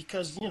have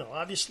because,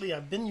 obviously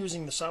I've been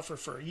using the software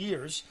for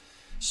years.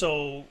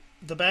 So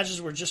the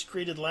badges were just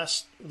created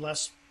last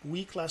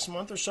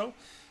month or so.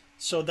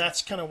 So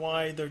that's kind of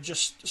why they're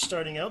just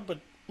starting out. But,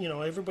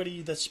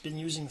 everybody that's been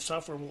using the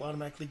software will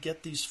automatically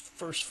get these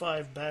first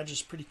 5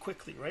 badges pretty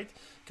quickly, right?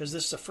 Because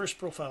this is the first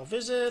profile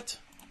visit,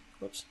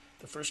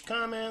 the first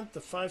comment,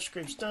 the 5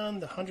 scrapes done,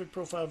 the 100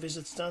 profile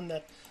visits done.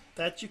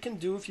 That you can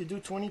do if you do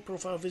 20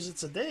 profile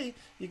visits a day,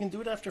 you can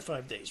do it after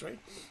 5 days, right?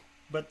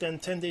 But then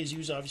 10 days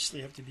use, obviously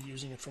you have to be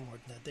using it for more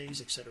than that days,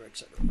 etc.,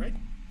 right?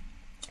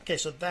 Okay,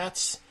 so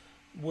that's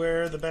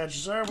where the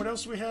badges are. What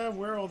else do we have?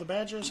 Where are all the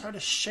badges? How to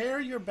share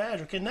your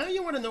badge. Okay, now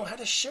you want to know how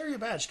to share your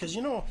badge, because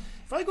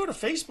if I go to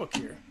Facebook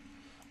here,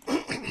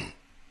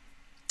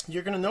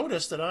 you're going to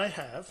notice that I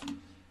have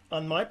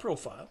on my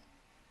profile,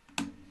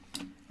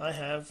 I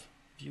have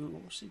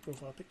see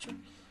profile picture,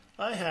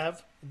 I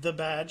have the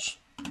badge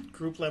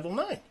group level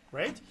 9,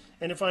 right?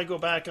 And if I go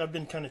back, I've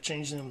been kind of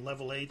changing them,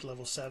 level 8,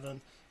 level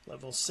 7,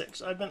 level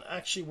 6. I've been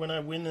actually, when I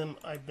win them,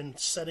 I've been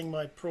setting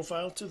my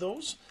profile to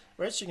those,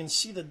 right? So you can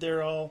see that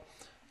they're all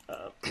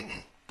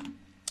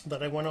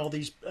that I won all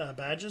these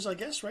badges, I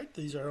guess, right?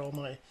 These are all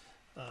my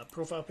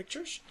profile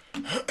pictures.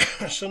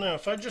 So now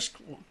if I just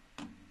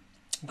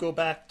go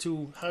back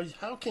to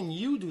how can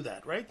you do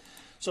that, right?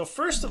 So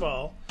first of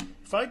all,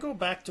 if I go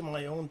back to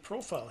my own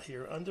profile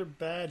here under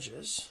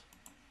badges,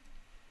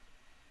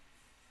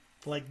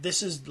 like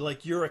this is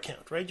like your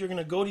account, right? You're going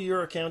to go to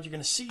your account, you're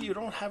going to see you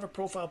don't have a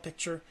profile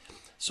picture.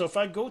 So if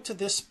I go to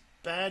this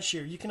badge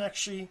here, you can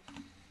actually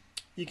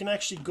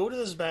go to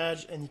this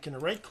badge and you can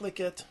right click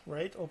it,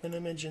 right? Open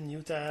image in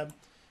new tab,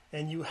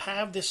 and you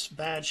have this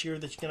badge here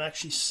that you can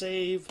actually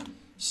save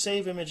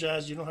save image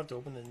as. You don't have to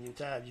open a new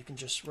tab. You can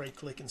just right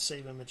click and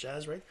save image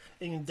as, right?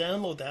 And you can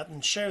download that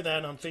and share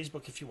that on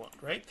Facebook if you want,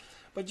 right?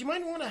 But you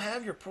might want to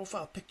have your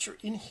profile picture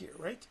in here,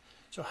 right?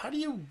 So how do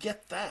you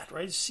get that,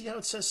 right? See how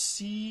it says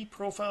see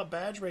profile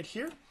badge right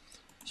here?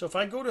 So if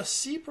I go to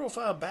see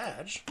profile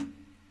badge,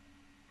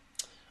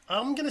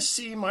 I'm going to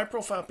see my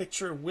profile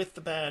picture with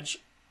the badge,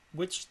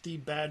 with the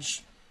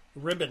badge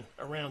ribbon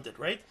around it,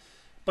 right?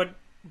 But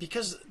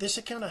because this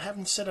account I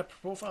haven't set up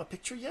a profile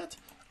picture yet,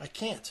 I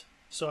can't.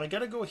 So I got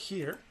to go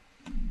here,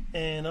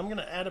 and I'm going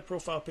to add a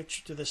profile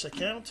picture to this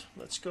account.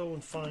 Let's go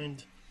and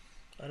find,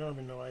 I don't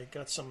even know, I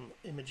got some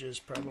images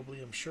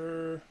probably, I'm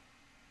sure.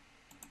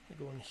 I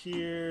go in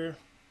here,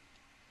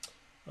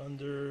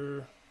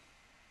 under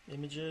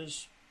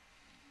images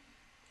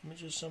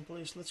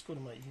someplace. Let's go to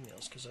my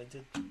emails because I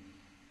did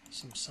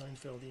some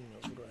Seinfeld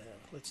emails. What do I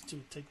have? Let's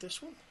take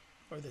this one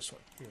or this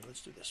one. Here,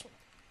 let's do this one.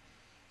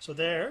 So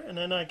there, and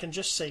then I can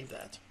just save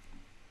that.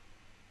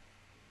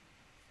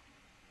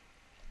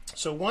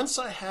 So once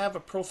I have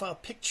a profile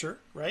picture,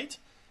 right,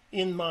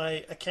 in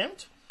my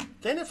account,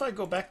 then if I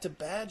go back to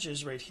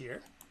badges right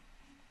here,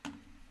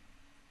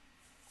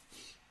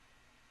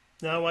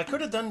 now I could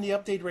have done the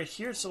update right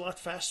here. It's a lot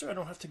faster. I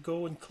don't have to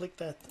go and click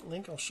that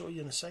link. I'll show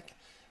you in a second.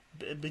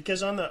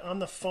 Because on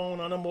the phone,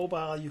 on a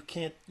mobile,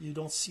 you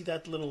don't see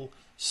that little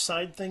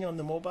side thing on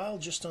the mobile,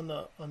 just on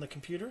the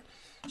computer.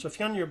 So if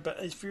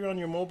you're on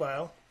your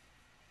mobile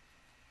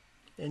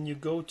and you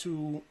go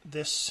to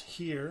this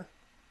here,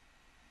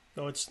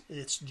 no,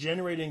 it's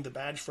generating the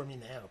badge for me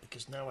now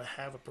because now I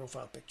have a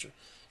profile picture.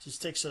 So it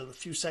takes a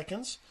few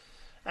seconds.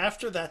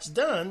 After that's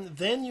done,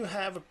 then you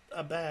have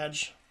a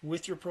badge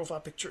with your profile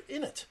picture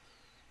in it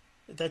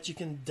that you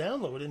can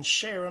download and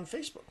share on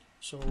Facebook.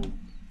 So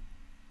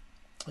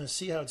let's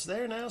see how it's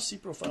there now. See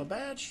profile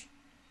badge.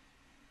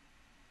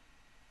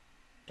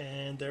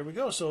 And there we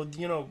go. So,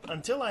 you know,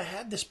 until I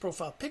had this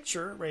profile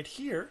picture right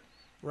here,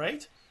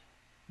 right,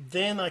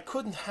 then I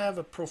couldn't have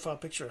a profile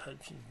picture.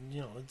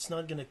 You know, it's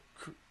not going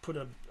to put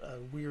a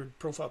weird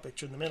profile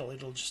picture in the middle.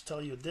 It'll just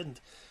tell you it didn't.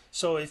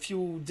 So if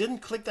you didn't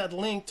click that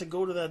link to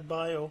go to that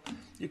bio,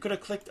 you could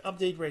have clicked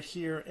update right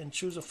here and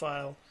choose a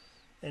file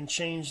and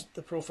change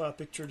the profile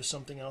picture to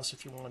something else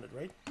if you wanted,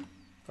 right?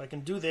 If I can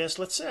do this,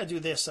 let's say I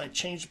do this, I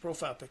change the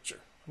profile picture.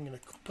 I'm going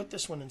to put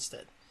this one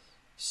instead.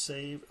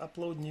 Save,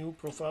 upload new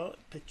profile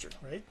picture,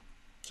 right?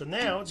 So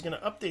now it's going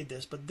to update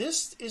this, but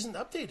this isn't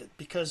updated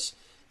because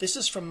this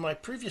is from my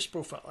previous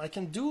profile. I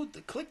can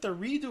click the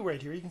redo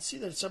right here. You can see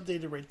that it's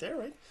updated right there,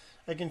 right?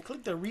 I can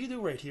click the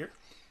redo right here.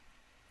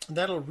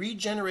 That'll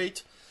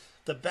regenerate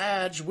the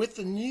badge with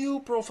the new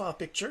profile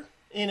picture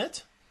in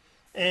it.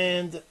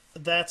 And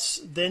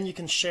then you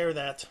can share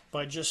that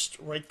by just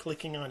right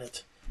clicking on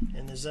it.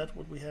 And is that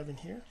what we have in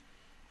here?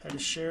 How to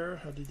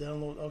share, how to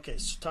download. Okay,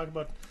 so talk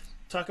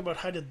about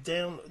how to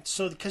download.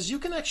 So because you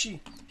can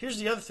actually, here's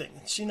the other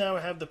thing. See, now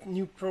I have the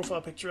new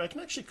profile picture. I can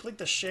actually click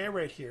the share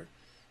right here,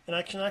 and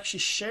I can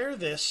actually share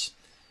this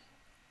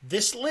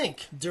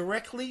link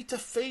directly to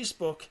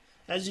Facebook.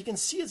 As you can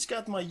see, it's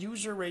got my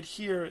user right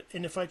here,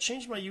 and if I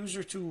change my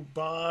user to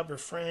Bob or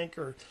Frank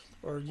or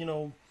you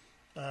know,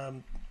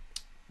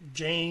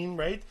 Jane,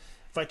 right?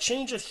 If I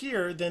change it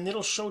here, then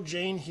it'll show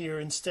Jane here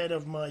instead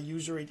of my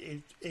user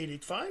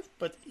 885.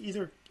 But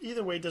either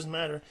way, it doesn't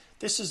matter.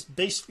 This is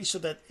basically so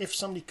that if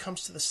somebody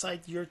comes to the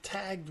site, you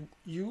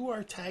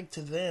are tagged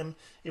to them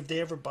if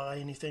they ever buy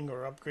anything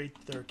or upgrade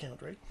their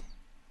account, right?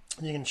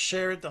 And you can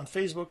share it on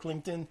Facebook,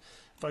 LinkedIn.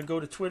 If I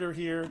go to Twitter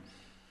here,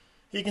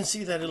 you can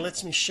see that it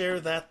lets me share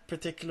that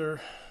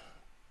particular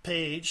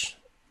page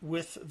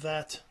with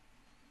that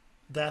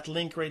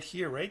link right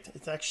here, right?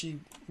 It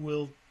actually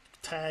will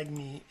tag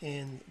me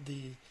in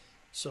the,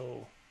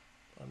 so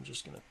I'm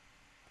just gonna,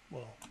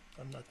 well,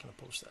 I'm not gonna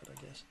post that, I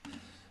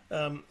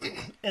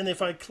guess. And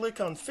if I click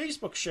on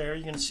Facebook share,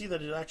 you can see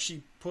that it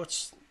actually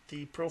puts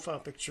the profile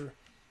picture,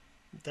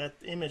 that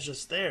image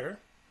that's there,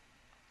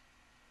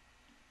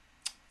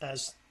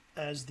 as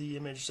the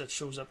image that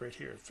shows up right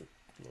here. If it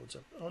loads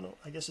up, oh no,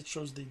 I guess it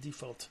shows the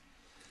default,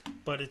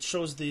 but it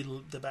shows the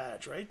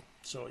badge, right?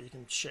 So you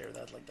can share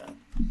that like that.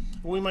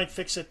 We might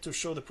fix it to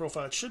show the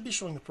profile. It should be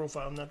showing the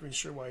profile. I'm not really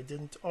sure why I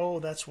didn't. Oh,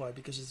 that's why,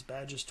 because it's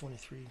badges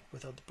 23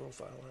 without the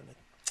profile on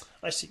it.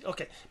 I see.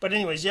 Okay, but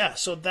anyways, yeah.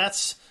 So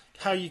that's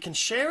how you can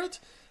share it.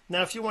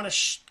 Now, if you want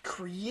to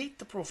create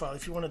the profile,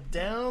 if you want to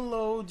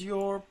download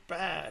your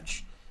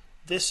badge,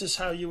 this is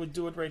how you would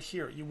do it right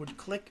here. You would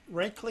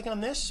right click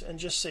on this and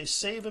just say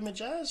save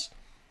image as,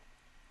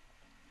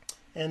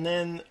 and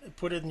then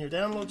put it in your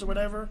downloads or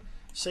whatever.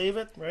 Save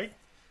it, right?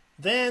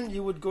 Then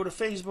you would go to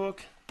Facebook.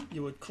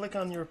 You would click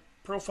on your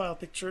profile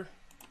picture.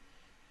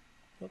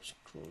 Oops,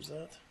 close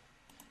that.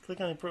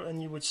 Click on it,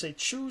 and you would say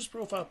choose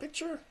profile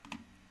picture.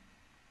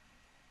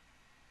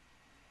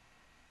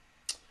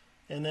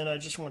 And then I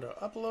just want to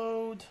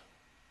upload.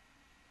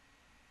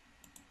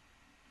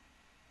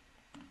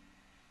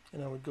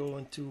 And I would go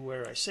into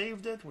where I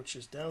saved it, which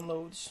is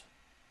downloads.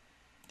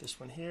 This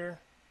one here,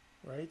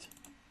 right?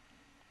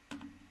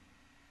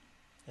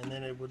 And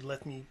then it would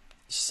let me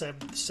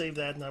save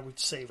that, and I would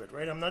save it,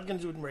 right? I'm not going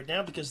to do it right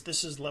now because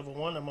this is level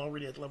 1. I'm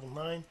already at level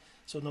 9,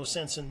 so no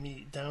sense in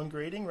me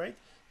downgrading, right?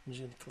 I'm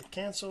just going to click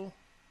cancel,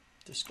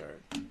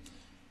 discard.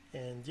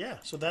 And yeah,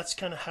 so that's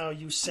kind of how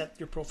you set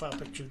your profile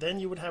picture. Then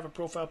you would have a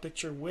profile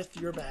picture with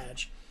your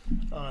badge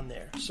on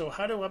there. So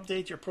how to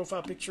update your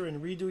profile picture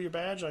and redo your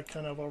badge, I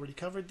kind of already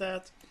covered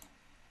that.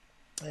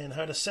 And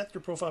how to set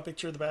your profile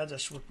picture of the badge,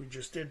 that's what we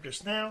just did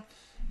just now.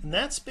 And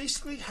that's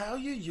basically how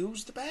you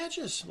use the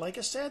badges. Like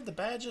I said, the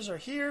badges are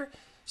here.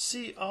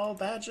 See all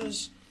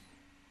badges.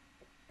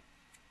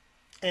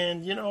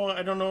 And you know,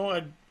 I don't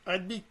know,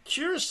 I'd be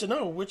curious to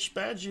know which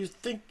badge you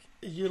think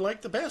you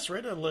like the best,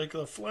 right? I like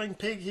the flying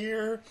pig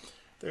here.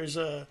 There's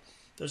a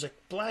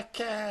black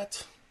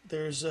cat.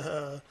 There's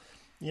a,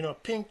 you know,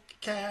 pink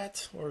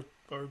cat or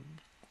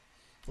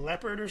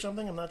leopard or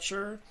something. I'm not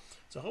sure.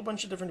 It's a whole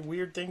bunch of different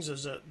weird things.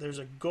 There's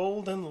a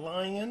golden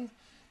lion.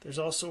 There's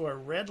also a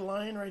red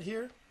lion right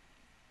here.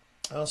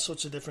 All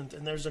sorts of different.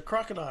 And there's a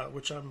crocodile,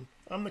 which I'm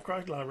the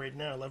crocodile right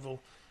now, level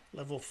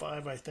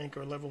 5, I think,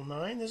 or level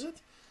 9, is it?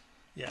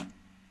 Yeah.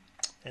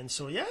 And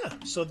so yeah,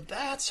 so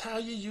that's how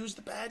you use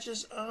the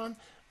badges on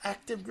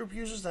active group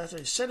users. That's how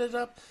you set it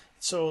up.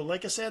 So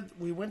like I said,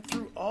 we went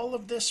through all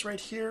of this right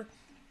here,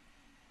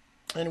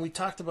 and we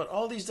talked about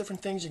all these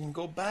different things. You can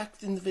go back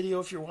in the video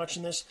if you're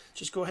watching this.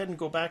 Just go ahead and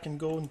go back and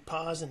go and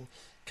pause and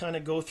kind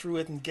of go through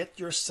it and get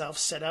yourself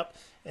set up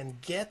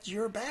and get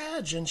your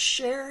badge and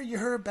share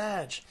your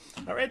badge.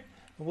 All right,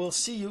 we'll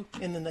see you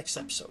in the next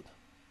episode.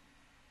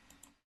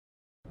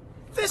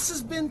 This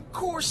has been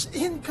Course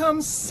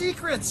Income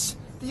Secrets,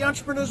 the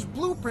entrepreneur's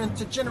blueprint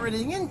to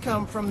generating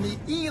income from the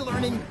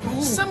e-learning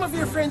boom. Some of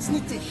your friends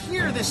need to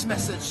hear this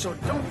message, so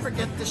don't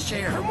forget to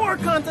share. For more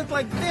content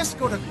like this,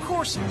 go to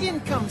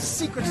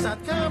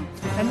CourseIncomeSecrets.com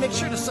and make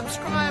sure to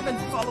subscribe and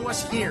follow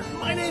us here.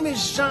 My name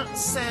is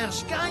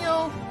Jean-Serge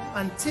Gagnon.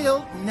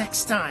 Until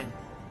next time.